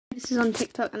is on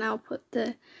TikTok, and I'll put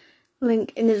the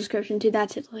link in the description to that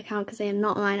TikTok account because they are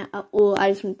not mine at all.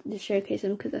 I just wanted to showcase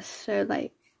them because they're so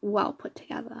like well put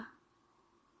together.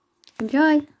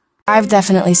 Enjoy. I've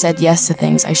definitely said yes to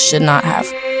things I should not have.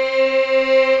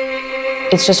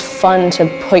 It's just fun to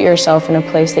put yourself in a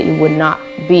place that you would not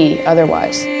be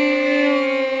otherwise.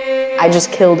 I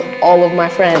just killed all of my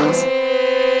friends.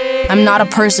 I'm not a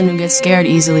person who gets scared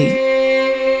easily,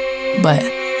 but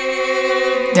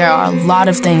there are a lot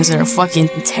of things that are fucking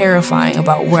terrifying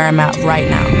about where I'm at right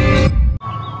now.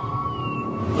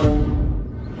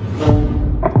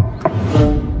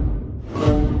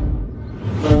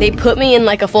 They put me in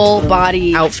like a full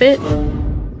body outfit.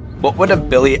 What would a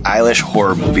Billie Eilish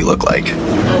horror movie look like?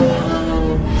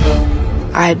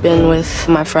 I had been with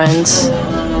my friends.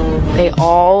 They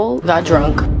all got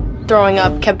drunk, throwing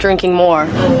up, kept drinking more.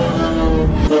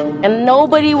 And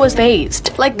nobody was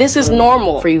fazed. Like, this is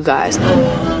normal for you guys.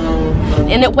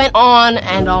 And it went on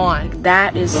and on.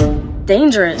 That is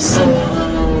dangerous.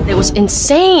 It was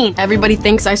insane. Everybody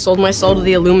thinks I sold my soul to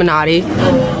the Illuminati.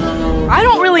 I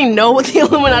don't really know what the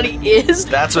Illuminati is.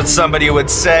 That's what somebody would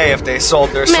say if they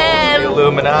sold their soul to the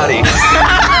Illuminati.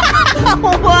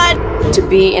 What? To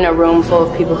be in a room full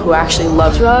of people who actually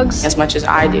love drugs as much as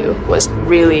I do was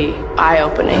really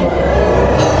eye-opening.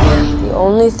 The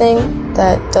only thing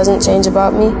that doesn't change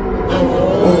about me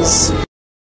is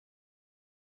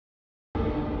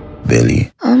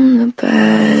Billie. I'm the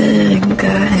bad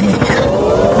guy.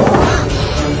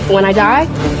 when I die,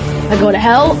 I go to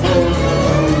hell.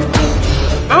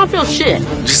 I don't feel shit.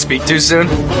 Did you speak too soon?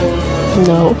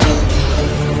 No.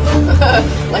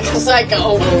 Like a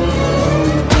psycho.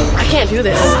 I can't do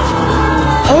this.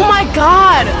 Oh my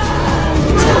god!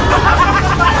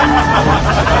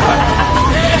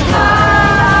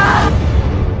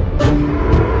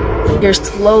 You're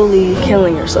slowly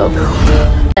killing yourself.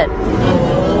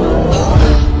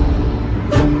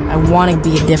 I want to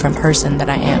be a different person than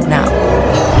I am now.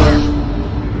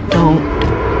 Don't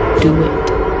do it.